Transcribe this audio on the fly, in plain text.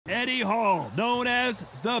Eddie Hall, known as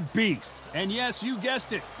the Beast. And yes, you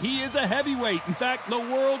guessed it, he is a heavyweight. In fact, the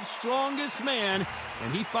world's strongest man,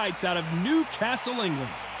 and he fights out of Newcastle, England.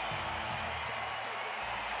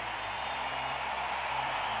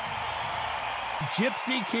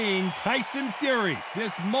 Gypsy King Tyson Fury,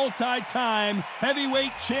 this multi-time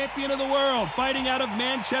heavyweight champion of the world, fighting out of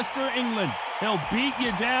Manchester, England. He'll beat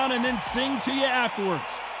you down and then sing to you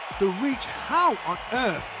afterwards. The reach, how on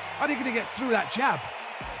earth are they going to get through that jab?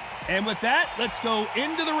 And with that, let's go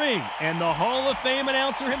into the ring and the Hall of Fame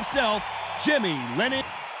announcer himself, Jimmy Lennon.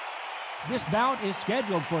 This bout is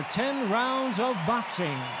scheduled for 10 rounds of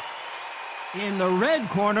boxing. In the red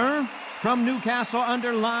corner, from Newcastle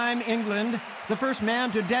under Lyme, England, the first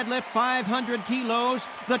man to deadlift 500 kilos,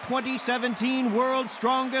 the 2017 World's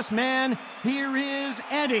Strongest Man, here is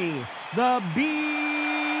Eddie, the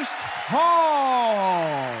Beast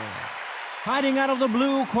Hall. Fighting out of the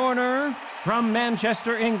blue corner, from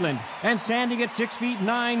Manchester, England, and standing at 6 feet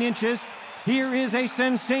 9 inches, here is a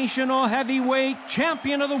sensational heavyweight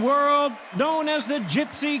champion of the world, known as the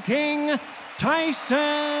Gypsy King,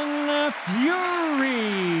 Tyson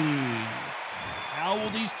Fury. How will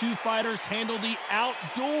these two fighters handle the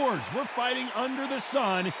outdoors? We're fighting under the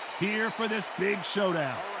sun here for this big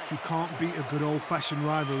showdown. You can't beat a good old-fashioned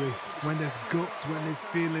rivalry. When there's guts, when there's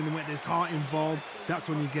feeling, when there's heart involved, that's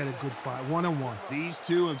when you get a good fight, one-on-one. These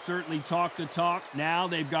two have certainly talked the talk. Now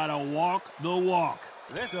they've got to walk the walk.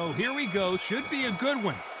 So here we go. Should be a good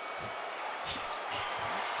one.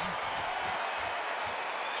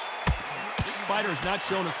 This fighter's not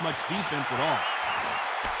shown us much defense at all.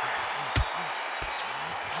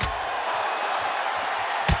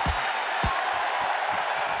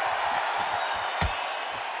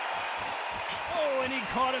 And he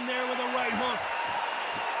caught him there with a right hook.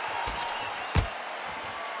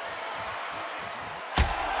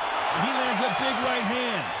 And he lands a big right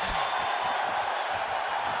hand.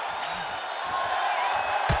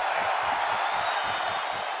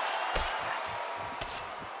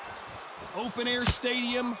 Open air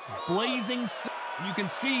stadium, blazing sun. You can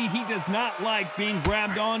see he does not like being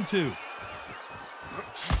grabbed onto.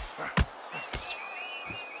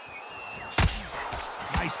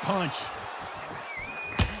 Nice punch.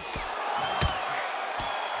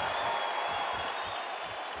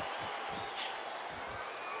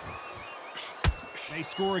 They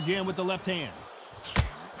score again with the left hand.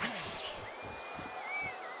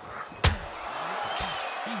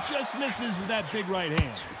 He just misses with that big right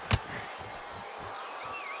hand.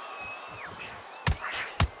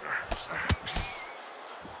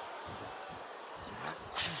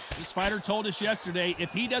 This fighter told us yesterday,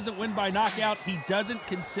 if he doesn't win by knockout, he doesn't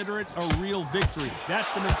consider it a real victory. That's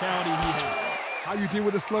the mentality he has. How you deal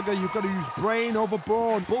with a slugger, you've got to use brain over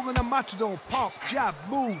brawn. Bull and a matador, pop, jab,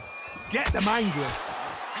 move. Get them angry.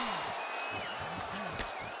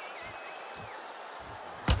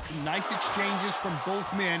 Nice exchanges from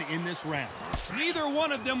both men in this round. Neither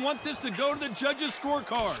one of them want this to go to the judges'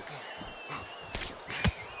 scorecards.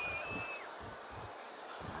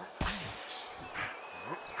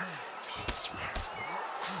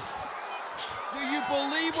 Do you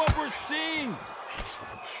believe what we're seeing?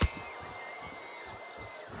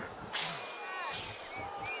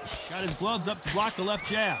 Got his gloves up to block the left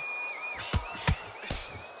jab.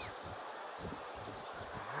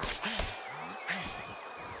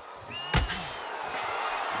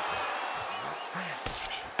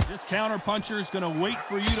 This counter-puncher is going to wait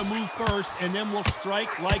for you to move first, and then will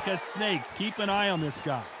strike like a snake. Keep an eye on this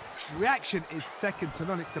guy. Reaction is second to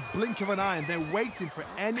none. It's the blink of an eye, and they're waiting for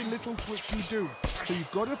any little twitch you do. So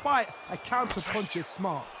you've got to fight a counter-puncher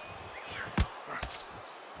smart.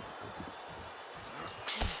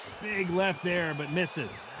 Big left there, but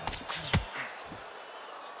misses.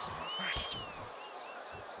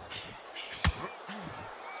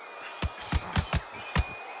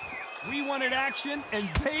 We wanted action, and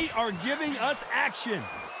they are giving us action.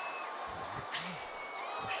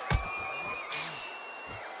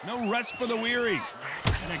 No rest for the weary.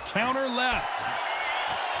 And a counter left.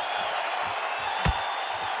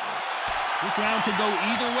 This round could go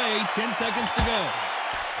either way. 10 seconds to go.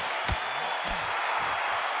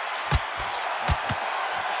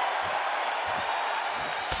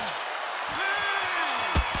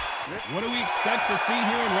 What do we expect to see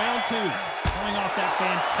here in round two? Coming off that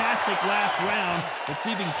fantastic last round, let's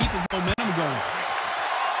see if he can keep his momentum going.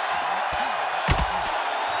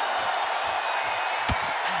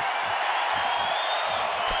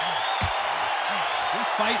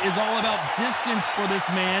 This fight is all about distance for this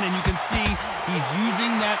man, and you can see he's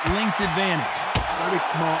using that length advantage. Very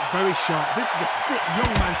smart, very sharp. This is a fit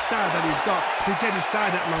young man style that he's got to get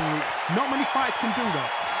inside that long reach. Not many fights can do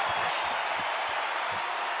that.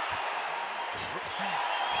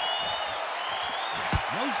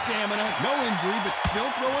 stamina, no injury, but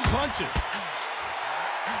still throwing punches.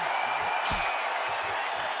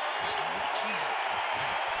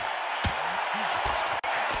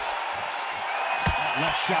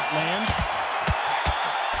 Left shot lands.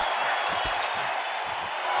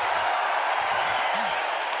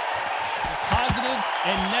 Positives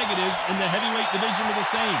and negatives in the heavyweight division are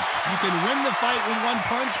the same. You can win the fight with one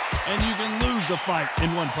punch, and you can lose the fight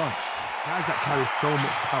in one punch. Guys that carry so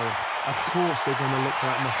much power, of course they're going to look for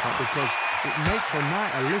that knockout because it makes the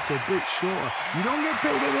night a little bit shorter. You don't get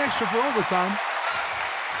paid any extra for overtime.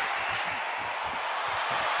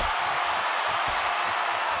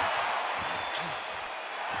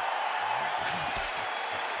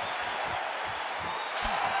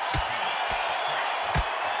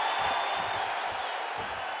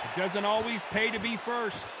 It doesn't always pay to be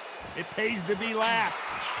first. It pays to be last.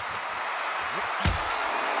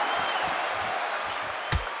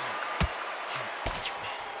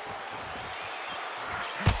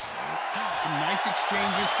 Some nice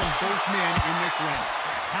exchanges from both men in this round.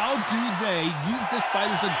 How do they use this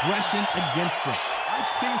fighter's aggression against them?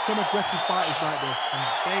 I've seen some aggressive fighters like this, and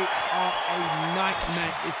they are a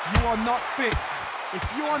nightmare. If you are not fit,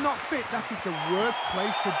 that is the worst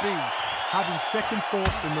place to be, having second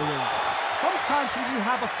thoughts in the ring. Sometimes when you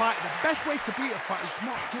have a fight, the best way to beat a fight is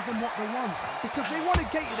not give them what they want, because they want to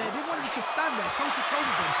get you there. They want you to stand there toe-to-toe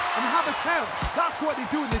with them and have a tail. That's what they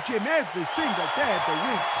do in the gym every single day of the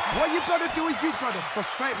week. What you've got to do is you've got to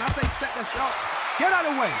frustrate them as they set their shots. Get out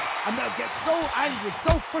of the way, and they'll get so angry,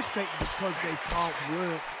 so frustrated because they can't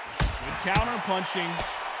work. Good counter punching.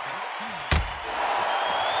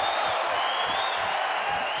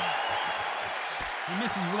 He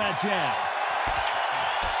misses with that jab.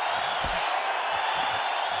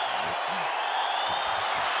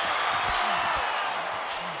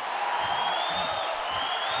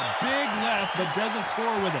 A big left, but doesn't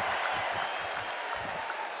score with it.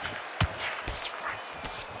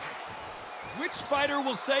 Which fighter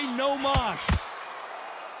will say no mas?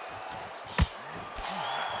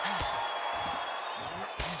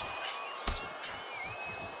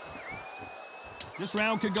 This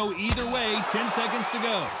round could go either way. 10 seconds to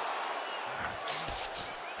go.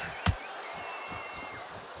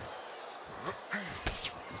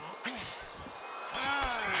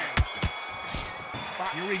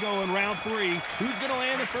 Here we go in round 3. Who's going to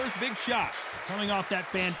land the first big shot? Coming off that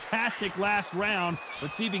fantastic last round.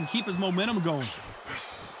 Let's see if he can keep his momentum going.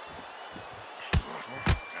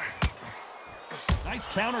 Nice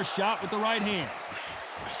counter shot with the right hand.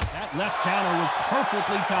 That left counter was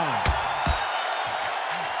perfectly timed.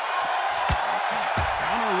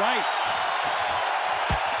 Counter right.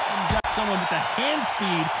 And got someone with the hand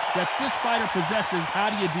speed that this fighter possesses.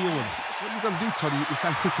 How do you deal with it? What you've got to do, Toddy, is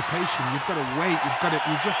anticipation. You've got to wait.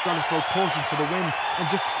 You just got to throw caution to the wind and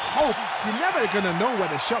just hope. You're never going to know where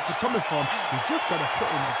the shots are coming from. You just got to put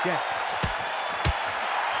in the guess.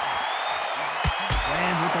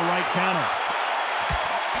 Lands with the right counter.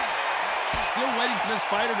 Still waiting for this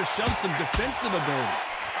fighter to show some defensive ability.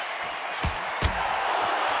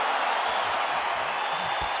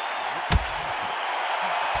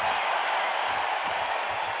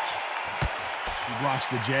 He blocks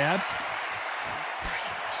the jab.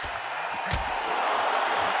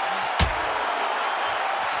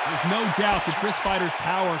 There's no doubt that this fighter's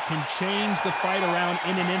power can change the fight around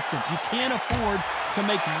in an instant. You can't afford to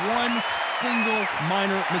make one single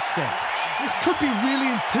minor mistake. This could be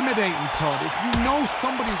really intimidating, Todd. If you know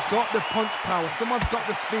somebody's got the punch power, someone's got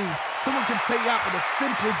the speed, someone can take you out with a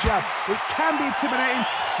simple jab. It can be intimidating.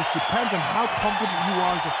 Just depends on how confident you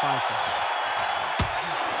are as a fighter.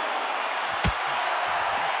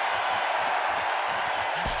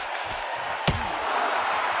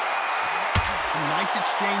 Nice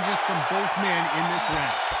exchanges from both men in this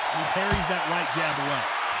round. He parries that right jab away.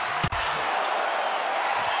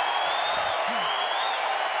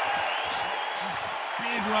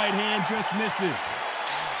 Big right hand just misses.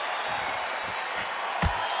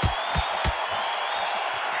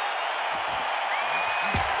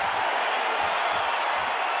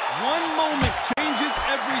 One moment changes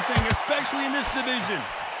everything, especially in this division.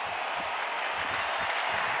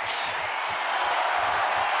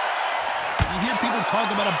 You hear people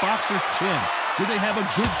talk about a boxer's chin. Do they have a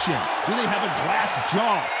good chin? Do they have a glass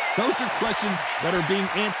jaw? Those are questions that are being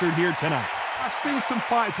answered here tonight. I've seen some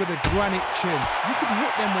fighters with a granite chin. You can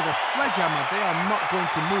hit them with a sledgehammer, they are not going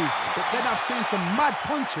to move. But then I've seen some mad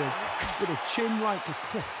punchers with a chin like a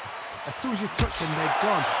crisp. As soon as you touch them, they're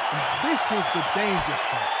gone. And this is the dangerous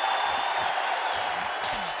fight.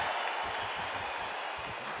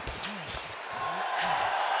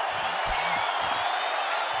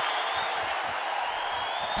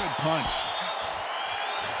 Good punch.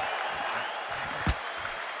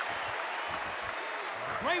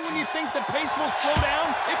 Right when you think the pace will slow down,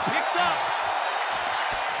 it picks up.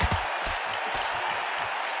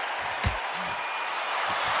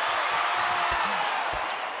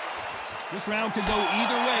 This round could go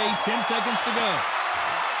either way. 10 seconds to go.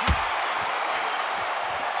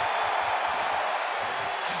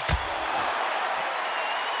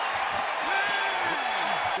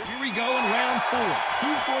 Here we go in round 4.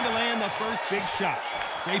 Who's going to land the first big shot?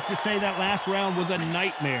 Safe to say that last round was a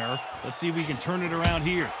nightmare. Let's see if we can turn it around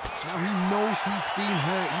here. Now he knows he's been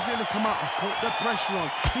hurt. He's going to come out and put the pressure on.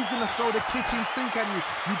 He's going to throw the kitchen sink at you.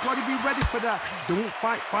 You've got to be ready for that. Don't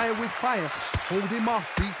fight fire with fire. Hold him off.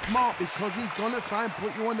 Be smart because he's going to try and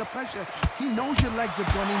put you under pressure. He knows your legs are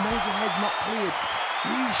gone. He knows your head's not cleared.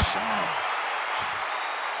 Be sharp.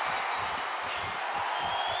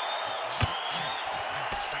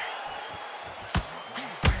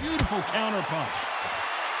 Beautiful counter punch.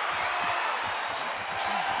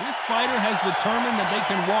 This fighter has determined that they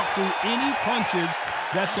can walk through any punches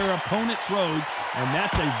that their opponent throws, and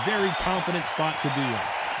that's a very confident spot to be in.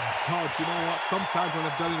 Todd, you know what? Sometimes when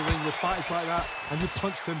I've done in the ring with fighters like that, and you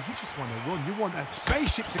punched them, you just want to run. You want that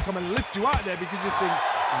spaceship to come and lift you out there because you think,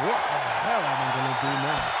 what the hell am I going to do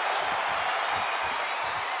now?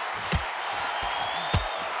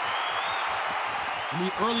 In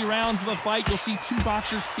the early rounds of a fight, you'll see two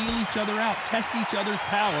boxers feel each other out, test each other's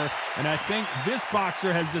power, and I think this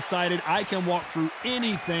boxer has decided I can walk through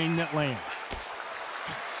anything that lands.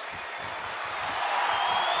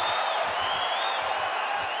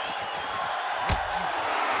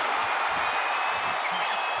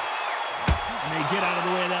 And they get out of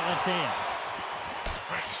the way of that left hand.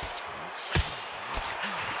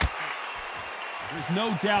 There's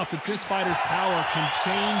no doubt that this fighter's power can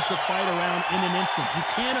change the fight around in an instant. You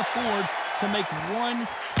can't afford to make one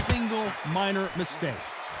single minor mistake.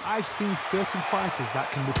 I've seen certain fighters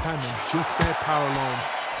that can depend on just their power alone.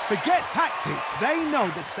 Forget tactics. They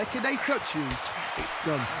know the second they touch you, it's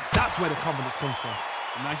done. That's where the confidence comes from.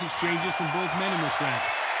 Nice exchanges from both men in this round.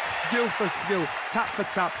 Skill for skill, tap for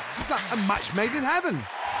tap, just like a match made in heaven.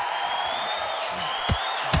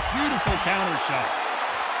 Beautiful counter shot.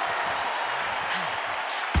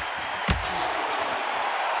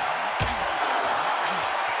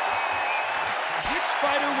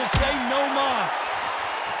 Fighter will say no mas.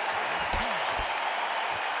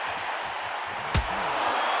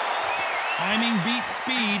 Timing beats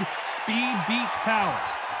speed, speed beats power.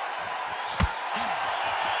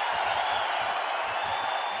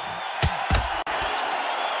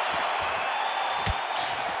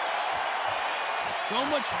 So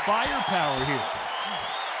much firepower here.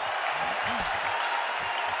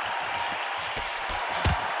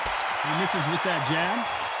 He misses with that jab.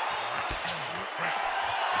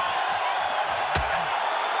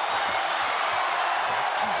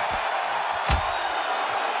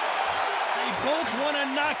 Both want a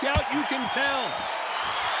knockout, you can tell.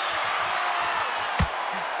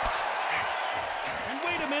 And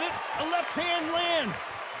wait a minute, a left hand lands.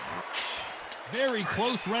 Very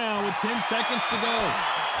close round with 10 seconds to go.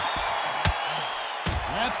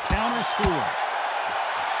 Left counter scores.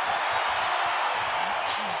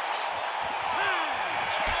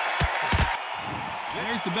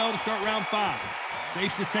 There's the bell to start round 5.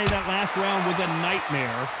 Safe to say that last round was a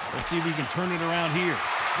nightmare. Let's see if we can turn it around here.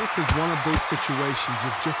 This is one of those situations.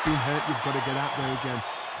 You've just been hurt. You've got to get out there again.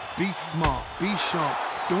 Be smart. Be sharp.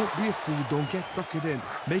 Don't be a fool. Don't get suckered in.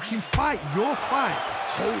 Make him fight your fight.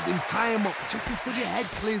 Hold him. Tie him up just until your head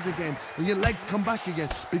clears again and your legs come back again.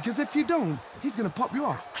 Because if you don't, he's going to pop you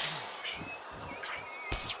off.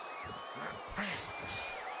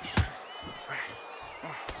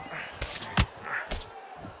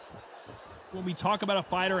 When we talk about a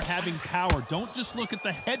fighter having power, don't just look at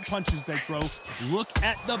the head punches they throw. Look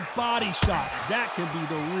at the body shots. That can be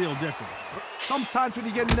the real difference. Sometimes when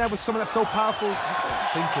you get in there with someone that's so powerful,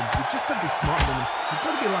 thinking, you've just got to be smarter than them. You've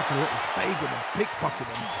got to be like a little favour and pickpocket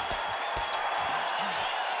them.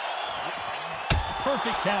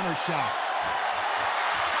 Perfect counter shot.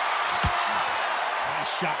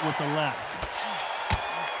 Nice shot with the left.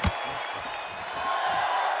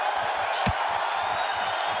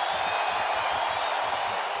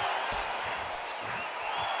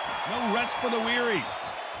 No rest for the weary.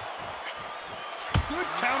 Good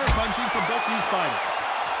counter punching for both these fighters.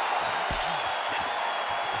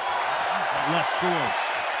 That left scores.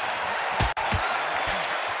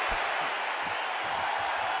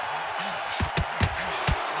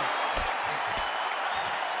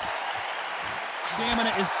 Stamina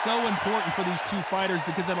stamina is so important for these two fighters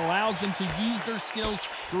because it allows them to use their skills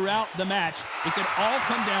throughout the match. It could all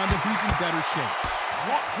come down to who's in better shape.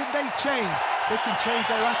 What can they change? They can change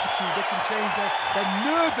their attitude. They can change their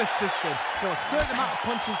nervous system for a certain amount of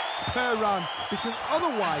punches per round. Because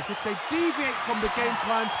otherwise, if they deviate from the game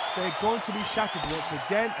plan, they're going to be shattered once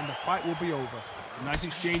again, and the fight will be over. Nice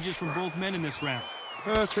exchanges from both men in this round.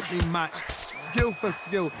 Perfectly matched, skill for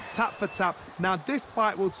skill, tap for tap. Now this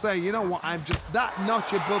fight will say, you know what, I'm just that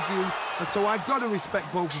notch above you, and so I've got to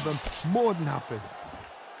respect both of them. More than happy.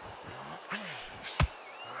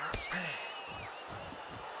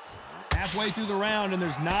 Halfway through the round, and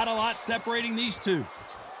there's not a lot separating these two.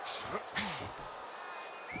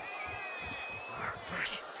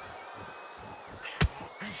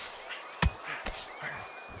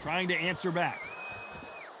 Trying to answer back.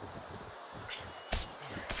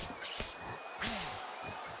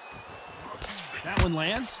 That one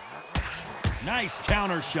lands. Nice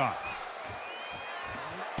counter shot.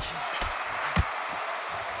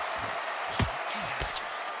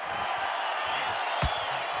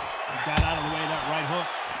 Got out of the way of that right hook.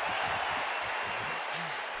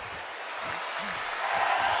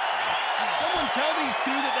 Someone tell these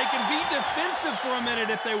two that they can be defensive for a minute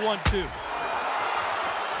if they want to.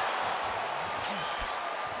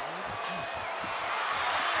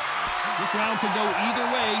 This round could go either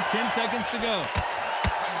way. 10 seconds to go.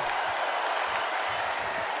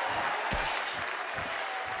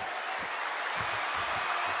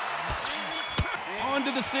 On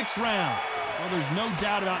to the 6th round. Well, there's no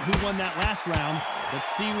doubt about who won that last round. Let's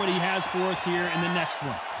see what he has for us here in the next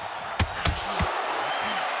one.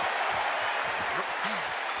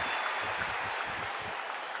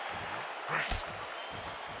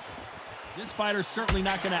 This fighter's certainly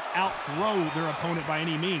not going to out-throw their opponent by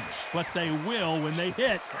any means, but they will, when they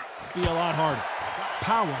hit, be a lot harder.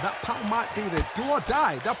 That power might be the do or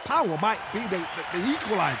die. That power might be the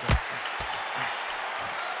equalizer.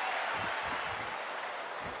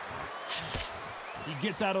 He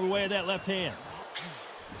gets out of the way of that left hand.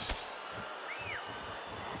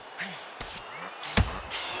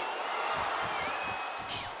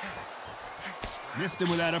 Missed him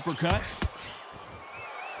with that uppercut.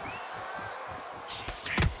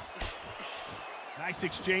 Nice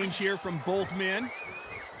exchange here from both men.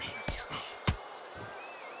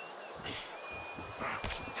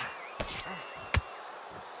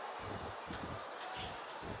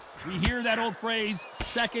 We hear that old phrase,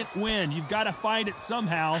 second win. You've got to find it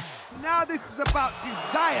somehow. Now this is about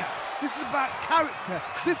desire. This is about character.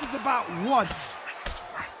 This is about want.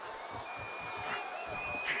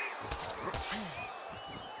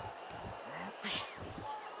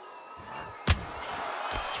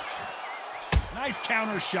 Nice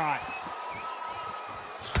counter shot.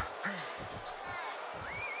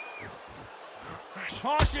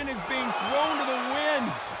 Caution is being thrown to the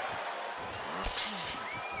wind.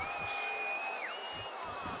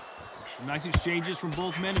 Nice exchanges from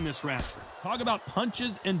both men in this round. Talk about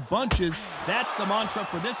punches and bunches. That's the mantra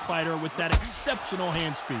for this fighter with that exceptional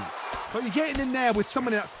hand speed. So you're getting in there with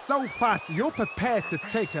someone that's so fast, you're prepared to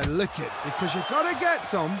take a licking because you've got to get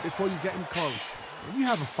some before you get him close. When you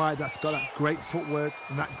have a fight that's got that great footwork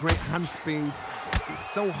and that great hand speed, it's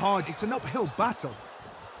so hard. It's an uphill battle.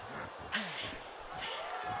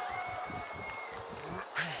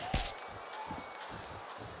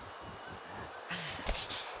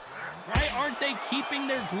 Why aren't they keeping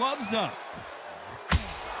their gloves up?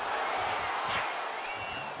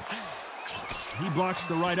 He blocks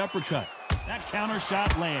the right uppercut. That counter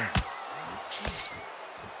shot lands.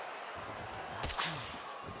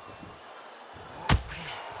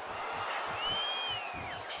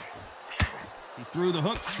 He threw the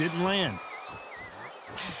hooks, didn't land.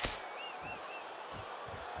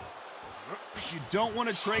 You don't want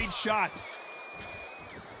to trade shots.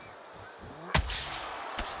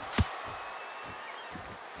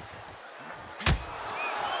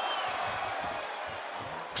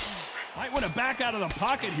 Might want to back out of the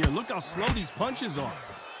pocket here. Look how slow these punches are.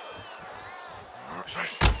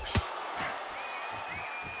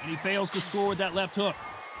 And he fails to score with that left hook.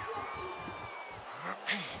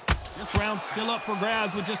 This round's still up for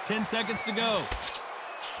grabs with just 10 seconds to go.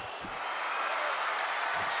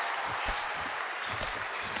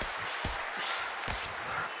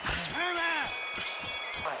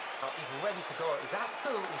 He's ready to go. He's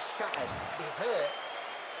absolutely shattered. He's hurt.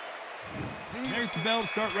 There's the bell to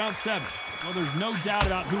start round 7. Well, there's no doubt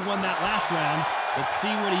about who won that last round. Let's see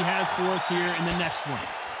what he has for us here in the next one.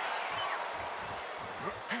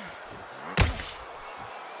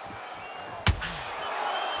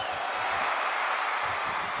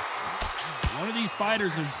 One of these these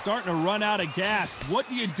fighters is starting to run out of gas. What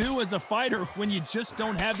do you do as a fighter when you just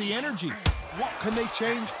don't have the energy? What can they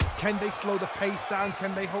change? Can they slow the pace down?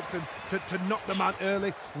 Can they hope to knock them out early?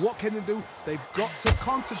 What can they do? They've got to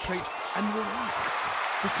concentrate and relax.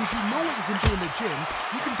 Because you know what you can do in the gym,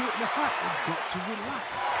 you can do it in the fight. They've got to relax.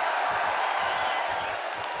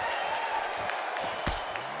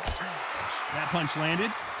 That punch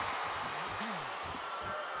landed.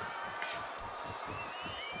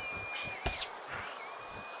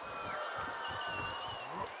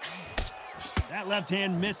 That left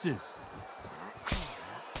hand misses.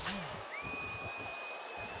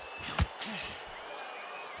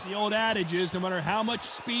 The old adage is, no matter how much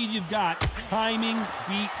speed you've got, timing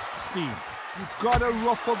beats speed. You've got to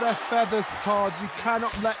ruffle their feathers, Todd. You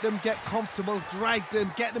cannot let them get comfortable, drag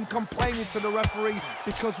them, get them complaining to the referee,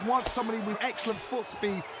 because once somebody with excellent foot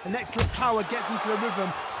speed and excellent power gets into the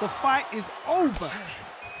rhythm, the fight is over.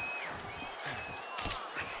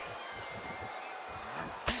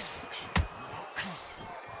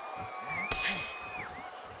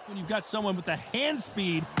 When you've got someone with the hand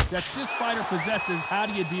speed that this fighter possesses, how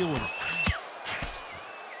do you deal with it?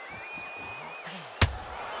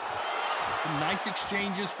 Some nice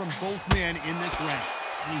exchanges from both men in this round.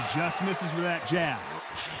 And he just misses with that jab.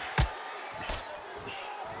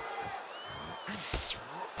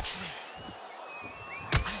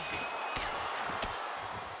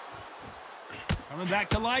 Coming back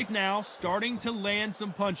to life now, starting to land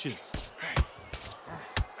some punches.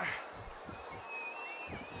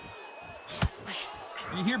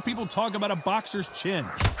 You hear people talk about a boxer's chin.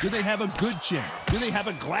 Do they have a good chin? Do they have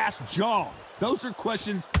a glass jaw? Those are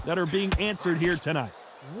questions that are being answered here tonight.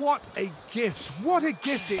 What a gift. What a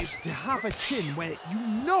gift it is to have a chin where you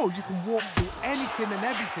know you can walk through anything and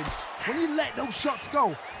everything. When you let those shots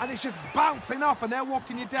go and it's just bouncing off and they're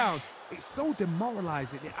walking you down, it's so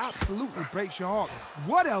demoralizing. It absolutely breaks your heart.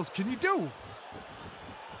 What else can you do?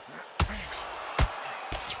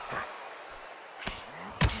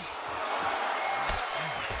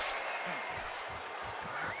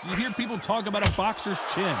 You hear people talk about a boxer's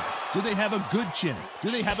chin. Do they have a good chin? Do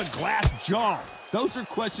they have a glass jaw? Those are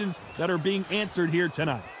questions that are being answered here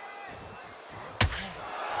tonight.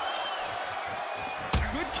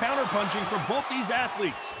 Good counterpunching for both these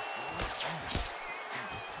athletes.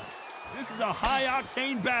 This is a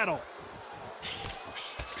high-octane battle.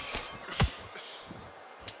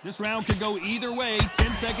 This round could go either way.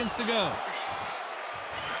 10 seconds to go.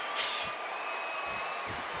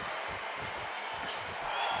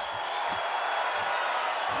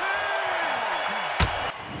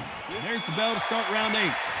 There's the bell to start round 8.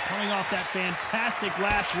 Coming off that fantastic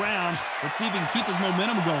last round. Let's see if he can keep his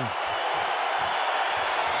momentum going.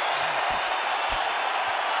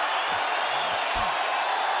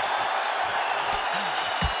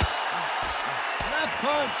 Left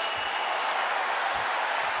punch.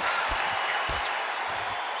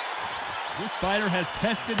 This fighter has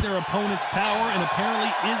tested their opponent's power and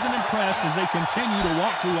apparently isn't impressed as they continue to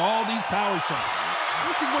walk through all these power shots.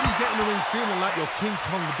 This is when you get in the ring feeling like you're King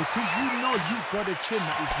Kong, because you know you've got a chin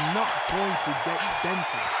that is not going to get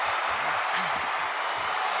dented.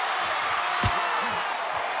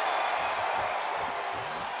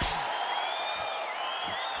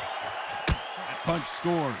 That punch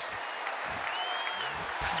scores.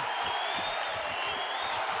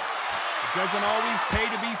 It doesn't always pay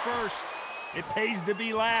to be first. It pays to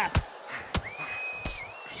be last.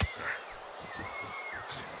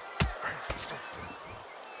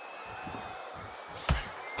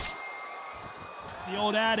 The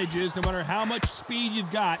old adage is, no matter how much speed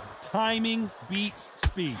you've got, timing beats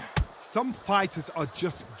speed. Some fighters are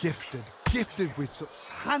just gifted with such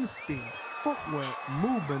hand speed, footwork,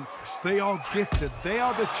 movement. They are gifted. They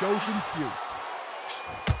are the chosen few.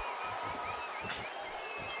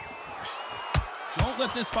 Don't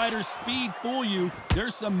let this fighter's speed fool you.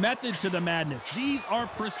 There's some method to the madness. These are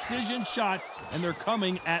precision shots, and they're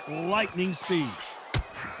coming at lightning speed.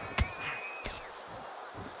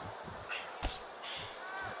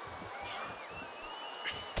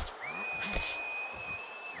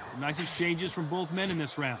 Nice exchanges from both men in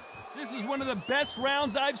this round. This is one of the best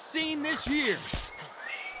rounds I've seen this year.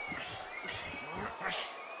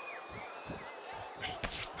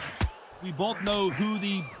 We both know who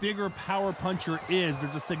the bigger power puncher is.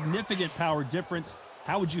 There's a significant power difference.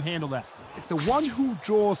 How would you handle that? It's the one who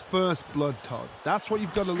draws first blood, Todd. That's what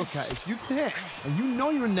you've got to look at. If you can hit and you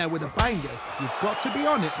know you're in there with a banger, you've got to be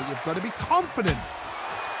on it, but you've got to be confident.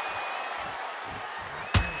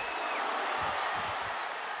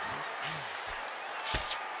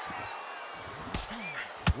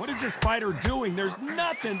 What is this fighter doing? There's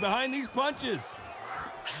nothing behind these punches.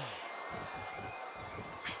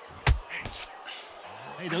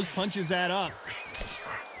 Hey, those punches add up.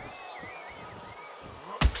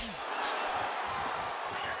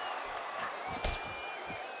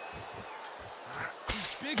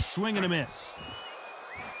 Big swing and a miss.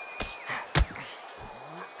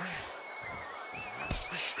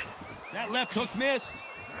 That left hook missed.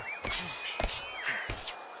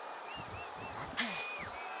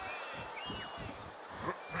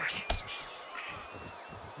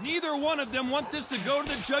 Neither one of them want this to go to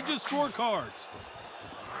the judges' scorecards.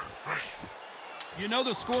 You know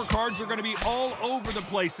the scorecards are going to be all over the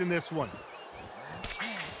place in this one.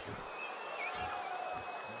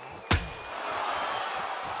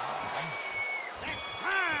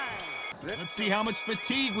 Let's see how much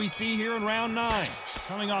fatigue we see here in round 9.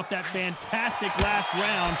 Coming off that fantastic last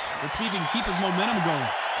round, let's see if he can keep his momentum going.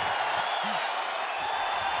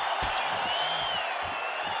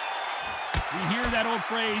 We hear that old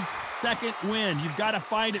phrase, second win. You've got to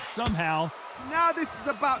find it somehow. Now this is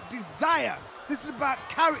about desire. This is about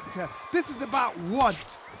character. This is about want.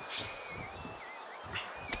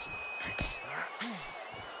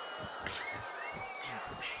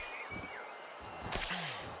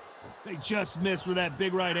 They just missed with that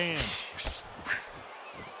big right hand.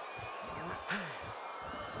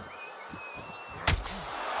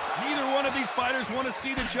 Neither one of these fighters want to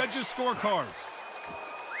see the judges' scorecards.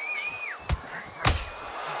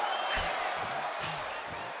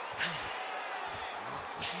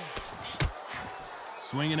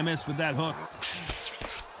 Swing and a miss with that hook.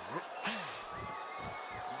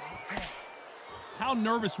 How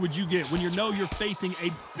nervous would you get when you know you're facing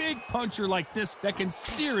a big puncher like this that can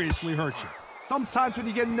seriously hurt you? Sometimes when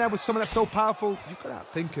you get in there with someone that's so powerful, you've got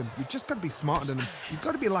to outthink him. You've just got to be smarter than him. You've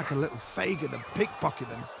got to be like a little faggot and pickpocket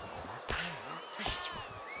him.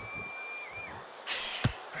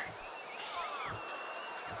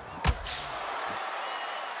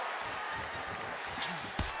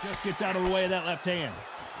 Just gets out of the way of that left hand.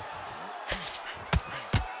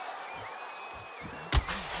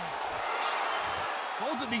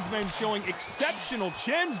 Both of these men showing exceptional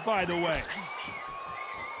chins, by the way.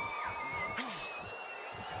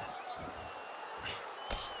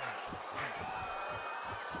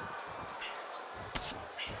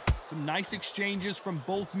 Some nice exchanges from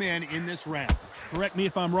both men in this round. Correct me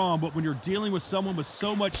if I'm wrong, but when you're dealing with someone with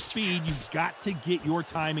so much speed, you've got to get your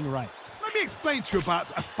timing right. Let me explain to you about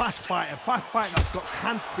a fast fighter that's got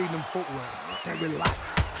hand speed and footwork. They're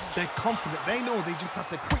relaxed, they're confident, they know they just have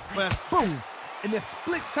to quick burst, boom! In a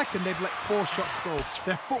split second, they've let 4 shots go.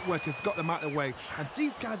 Their footwork has got them out of the way. And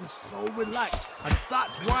these guys are so relaxed, and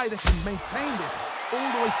that's why they can maintain this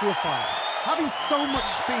all the way through a fight. Having so much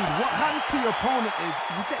speed, what happens to your opponent is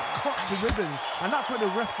you get cut to ribbons, and that's where the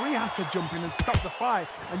referee has to jump in and stop the fight.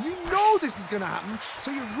 And you know this is going to happen, so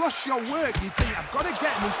you rush your work. You think, I've got to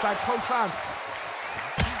get him inside close round.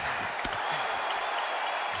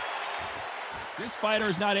 This fighter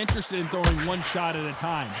is not interested in throwing one shot at a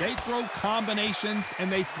time. They throw combinations,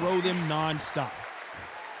 and they throw them non-stop.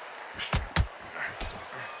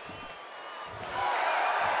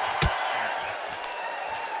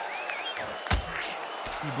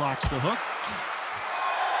 He blocks the hook.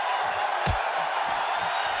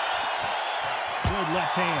 Good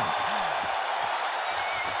left hand.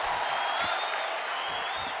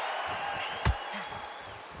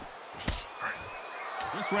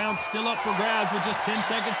 This round's still up for grabs with just 10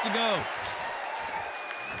 seconds to go.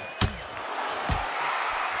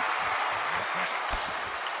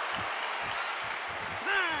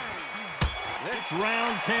 It's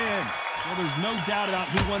round 10. Well, there's no doubt about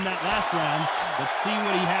who won that last round. Let's see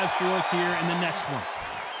what he has for us here in the next one.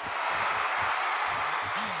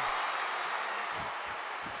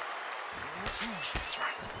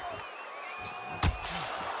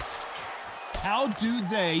 How do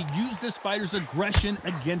they use this fighter's aggression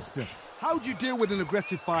against them? How do you deal with an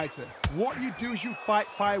aggressive fighter? What you do is you fight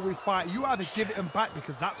fire with fire. You either give it them back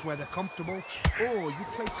because that's where they're comfortable, or you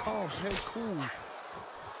play calm, play cool.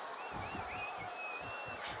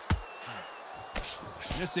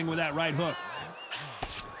 Missing with that right hook.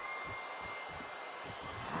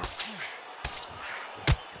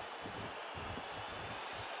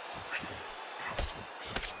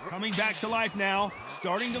 Coming back to life now,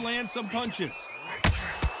 starting to land some punches.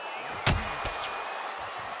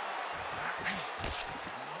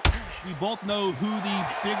 We both know who the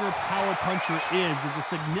bigger power puncher is. There's a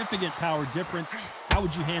significant power difference. How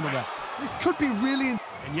would you handle that? This could be really...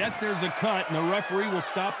 And yes, there's a cut, and the referee will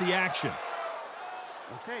stop the action.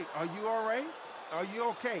 Okay, are you all right? Are you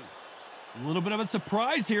okay? A little bit of a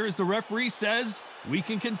surprise here as the referee says we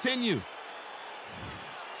can continue.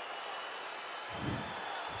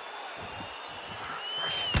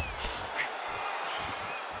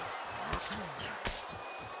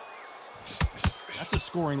 That's a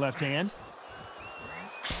scoring left hand.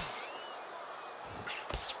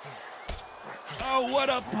 Oh, what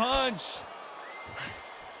a punch!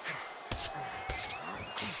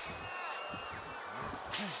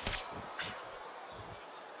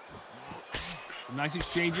 Some nice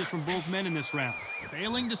exchanges from both men in this round.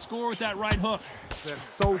 Failing to score with that right hook. They're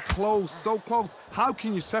so close, so close. How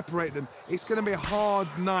can you separate them? It's going to be a hard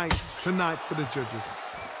night tonight for the judges.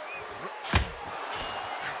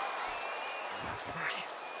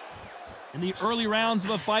 In the early rounds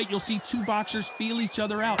of a fight, you'll see two boxers feel each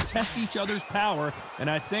other out, test each other's power, and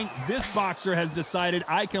I think this boxer has decided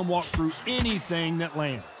I can walk through anything that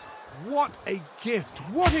lands. What a gift.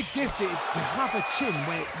 What a gift it is to have a chin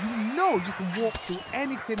where you know you can walk through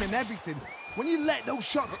anything and everything. When you let those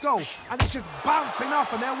shots go and it's just bouncing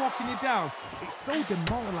off and they're walking you down, it's so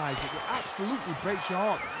demoralizing. It absolutely breaks your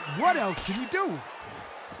heart. What else can you do?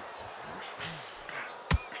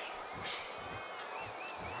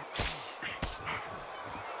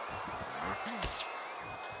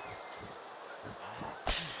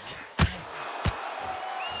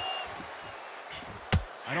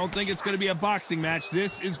 I don't think it's going to be a boxing match.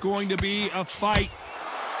 This is going to be a fight.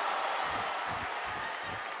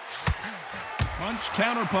 Punch,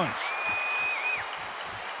 counter punch.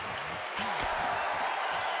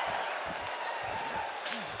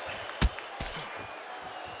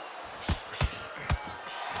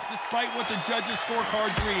 Despite what the judges'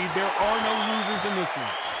 scorecards read, there are no losers in this one.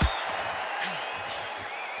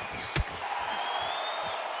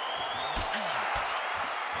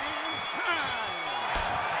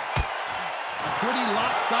 Pretty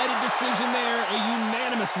lopsided decision there, a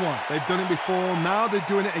unanimous one. They've done it before, now they're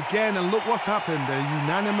doing it again, and look what's happened. A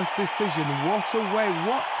unanimous decision. What a way,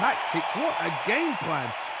 what tactics, what a game plan,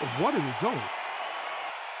 what a result.